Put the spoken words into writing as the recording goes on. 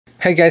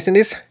Hey guys, in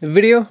this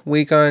video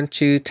we're going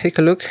to take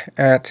a look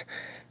at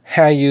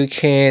how you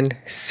can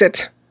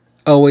set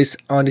always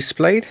on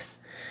display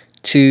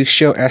to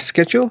show as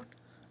scheduled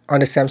on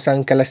the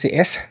Samsung Galaxy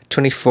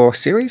S24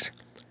 series.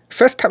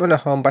 First, tap on the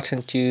home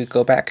button to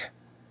go back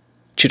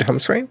to the home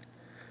screen,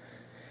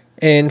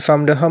 and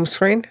from the home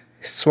screen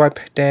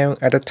swipe down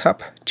at the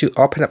top to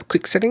open up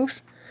quick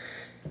settings.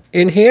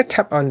 In here,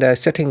 tap on the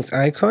settings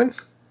icon,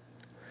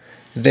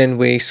 then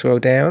we scroll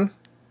down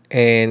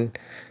and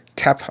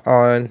tap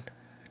on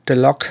the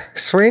lock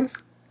screen.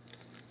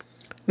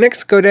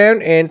 Next, go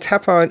down and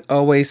tap on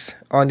always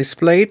on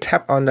display.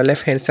 Tap on the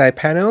left hand side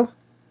panel.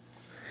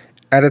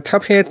 At the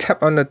top here,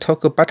 tap on the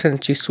toggle button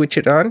to switch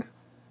it on.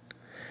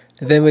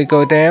 Then we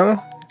go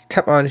down,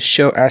 tap on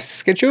show as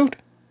scheduled.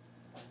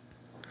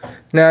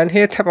 Now in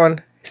here, tap on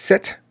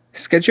set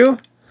schedule,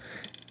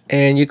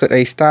 and you got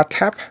a start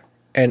tab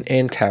and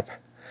end tab.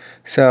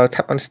 So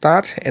tap on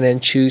start and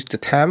then choose the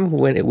time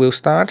when it will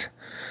start.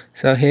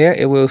 So here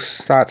it will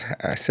start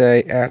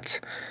say at,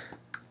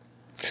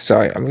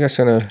 sorry, I'm just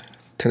gonna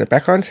turn it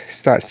back on,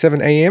 start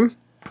 7 AM,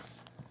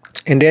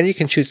 and then you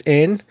can choose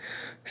end,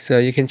 so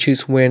you can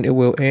choose when it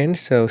will end.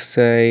 So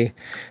say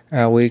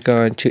we're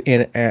going to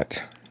end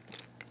at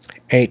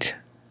 8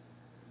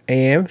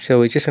 AM, so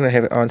we're just gonna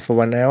have it on for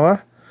 1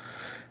 hour,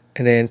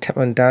 and then tap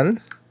on done.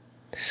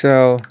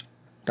 So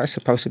that's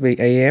supposed to be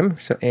AM,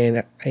 so end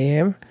at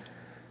AM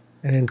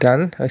and then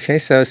done. Okay,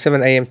 so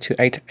 7 AM to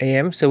 8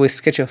 AM, so we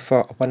schedule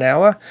for 1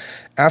 hour.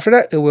 After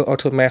that, it will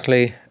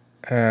automatically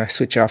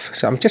switch off.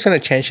 So I'm just going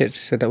to change it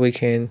so that we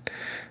can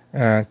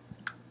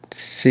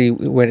see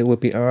when it will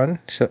be on.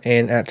 So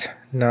end at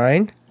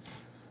 9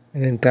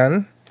 and then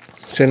done.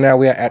 So now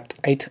we are at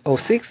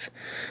 8:06,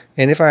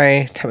 and if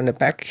I tap on the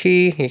back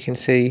key, you can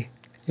see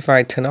if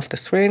I turn off the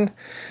screen,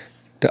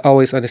 the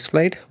always on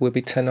display will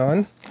be turned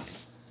on.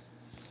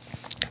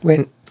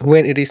 When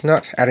it is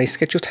not at a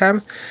scheduled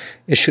time,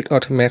 it should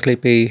automatically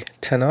be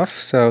turned off.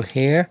 So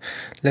here,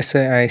 let's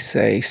say I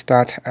say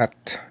start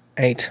at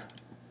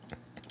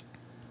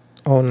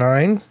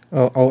 8:09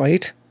 or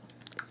 08,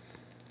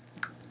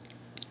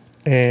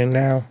 and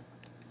now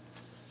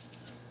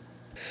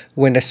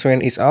when the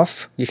screen is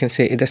off, you can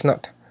see it does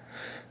not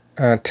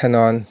turn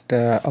on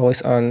the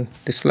always on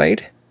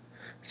display.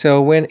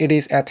 So when it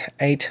is at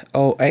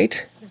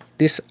 8:08,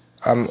 this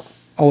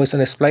always on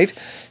display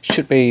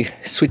should be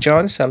switch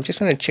on. So I'm just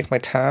going to check my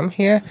time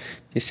here.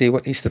 You see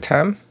what is the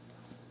time.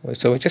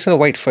 So we're just going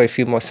to wait for a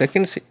few more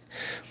seconds.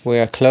 We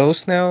are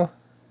closed now,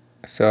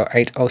 so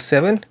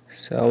 8:07.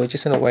 So we're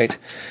just going to wait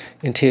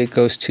until it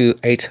goes to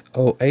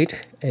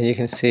 8:08, and you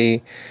can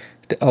see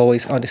the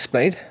always on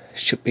display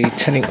should be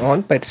turning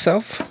on by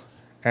itself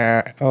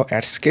or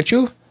as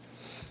scheduled.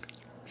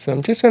 So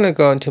I'm just going to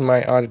go into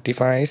my other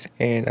device,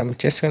 and I'm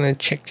just going to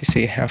check to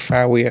see how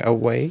far we are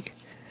away.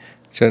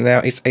 So now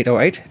it's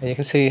 8:08, and you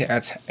can see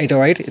at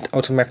 8:08 it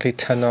automatically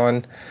turn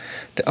on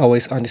the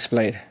always on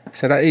display.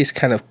 So that is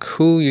kind of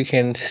cool. You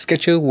can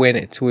schedule when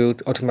it will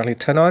automatically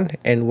turn on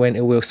and when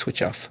it will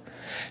switch off.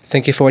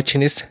 Thank you for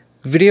watching this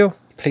video.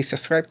 Please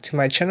subscribe to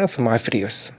my channel for more videos.